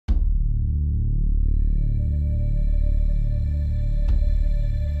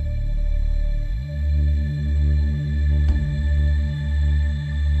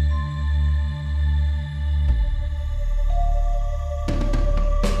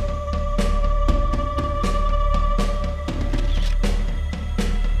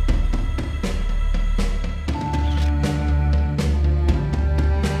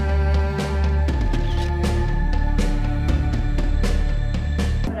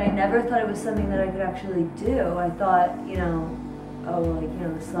never thought it was something that I could actually do. I thought, you know, oh, like, you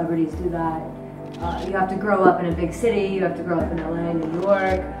know, the celebrities do that. You have to grow up in a big city, you have to grow up in LA, New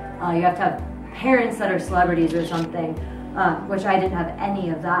York, you have to have parents that are celebrities or something, which I didn't have any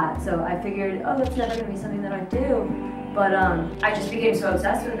of that. So I figured, oh, that's never going to be something that I do. But I just became so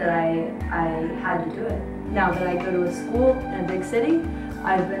obsessed with it, I had to do it. Now that I go to a school in a big city,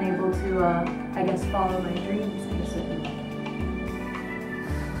 I've been able to, I guess, follow my dreams in a certain way.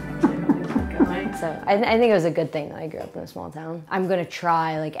 So I think it was a good thing that I grew up in a small town. I'm gonna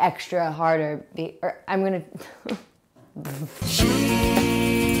try like extra harder, I'm gonna... She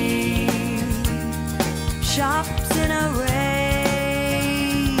shops in a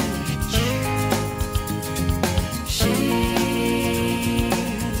rage. She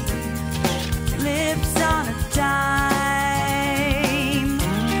lives on a dime,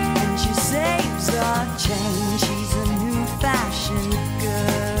 and she saves her change. She's a new fashion girl.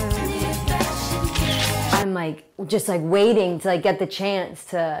 I'm like just like waiting to like get the chance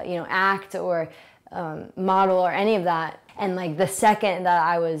to, you know, act or model or any of that. And like the second that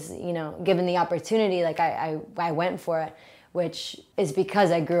I was, you know, given the opportunity, like I went for it, which is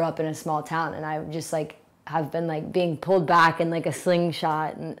because I grew up in a small town, and I just like have been like being pulled back in like a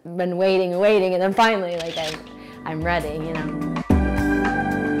slingshot and been waiting, and then finally like I'm ready, you know.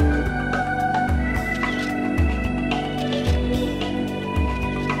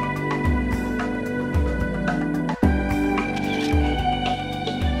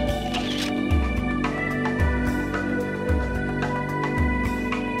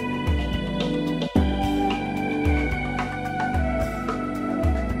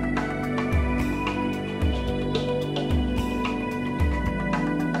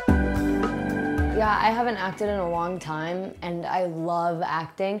 Yeah, I haven't acted in a long time, and I love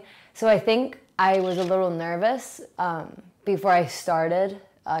acting. So I think I was a little nervous before I started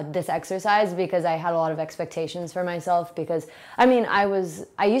this exercise, because I had a lot of expectations for myself, because, I mean, I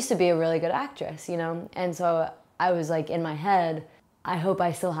used to be a really good actress, you know? And so I was like in my head, I hope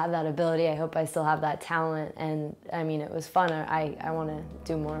I still have that ability, I hope I still have that talent, and I mean, it was fun. I want to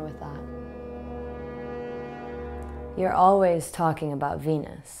do more with that. You're always talking about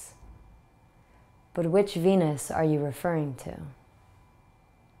Venus. But which Venus are you referring to?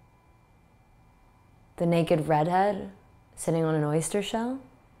 The naked redhead sitting on an oyster shell?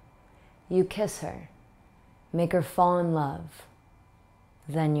 You kiss her, make her fall in love,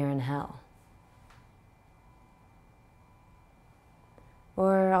 then you're in hell.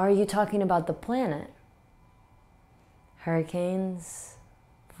 Or are you talking about the planet? Hurricanes,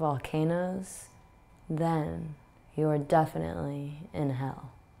 volcanoes, then you're definitely in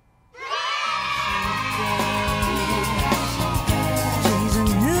hell. She's a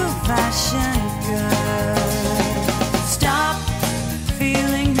new fashion girl. Stop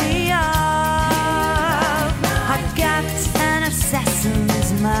feeling me up. I got an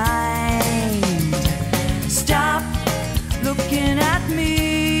assassin's mind. Stop looking at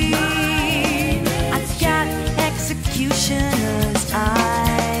me. I got executioner's eyes.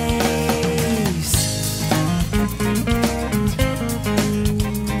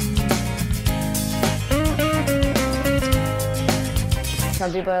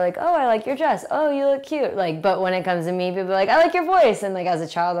 Some people are like, oh, I like your dress. Oh, you look cute. Like, but when it comes to me, people are like, I like your voice. And like, as a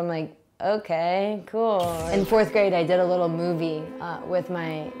child, I'm like, okay, cool. In 4th grade, I did a little movie with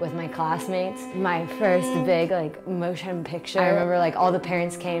my classmates. My first big like motion picture. I remember like all the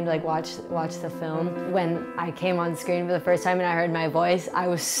parents came to like watch the film. When I came on screen for the first time and I heard my voice, I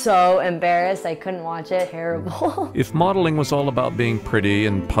was so embarrassed. I couldn't watch it. Terrible. If modeling was all about being pretty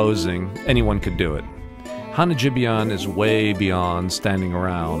and posing, anyone could do it. Hannah GIBIAN is way beyond standing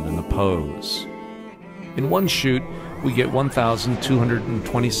around in a pose. In one shoot, we get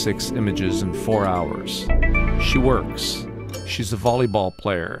 1,226 images in 4 hours. She works. She's a volleyball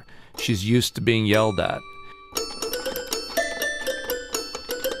player. She's used to being yelled at.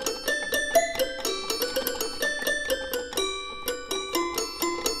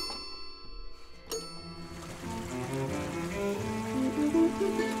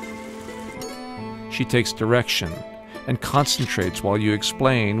 She takes direction and concentrates while you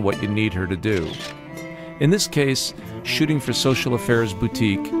explain what you need her to do. In this case, shooting for Social Affairs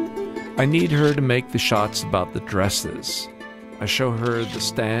Boutique, I need her to make the shots about the dresses. I show her the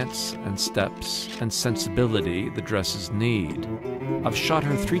stance and steps and sensibility the dresses need. I've shot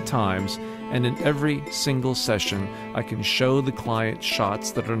her 3 times, and in every single session, I can show the client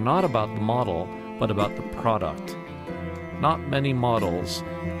shots that are not about the model, but about the product. Not many models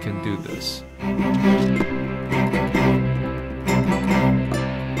can do this.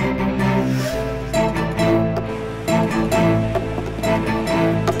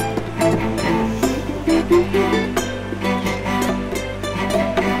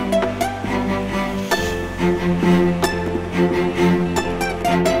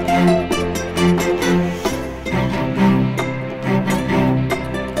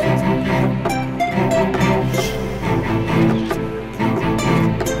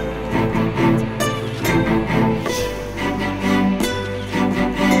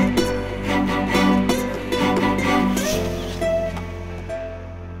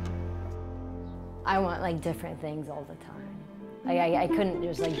 I want like different things all the time. Like I couldn't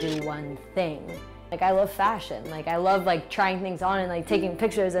just like do one thing. Like I love fashion. Like I love like trying things on and like taking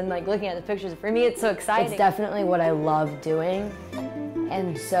pictures and like looking at the pictures. For me, it's so exciting. It's definitely what I love doing.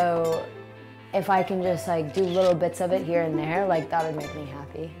 And so if I can just like do little bits of it here and there, like that would make me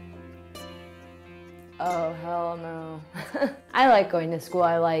happy. Oh, hell no. I like going to school.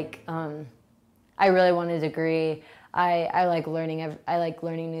 I really want a degree. I like learning. I like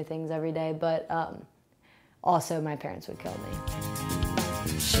learning new things every day, but also my parents would kill me.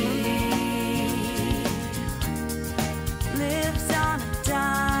 She lives on a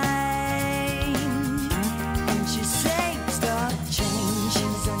dime, and she saves the change.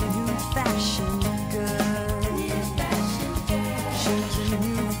 She's a new fashion girl. She's a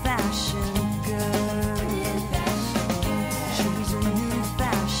new fashion girl. She's a new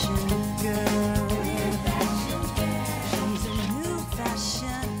fashion girl. She's a new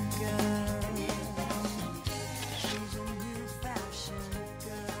fashion girl. She's a new fashion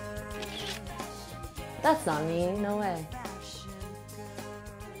girl. That's not me, no way.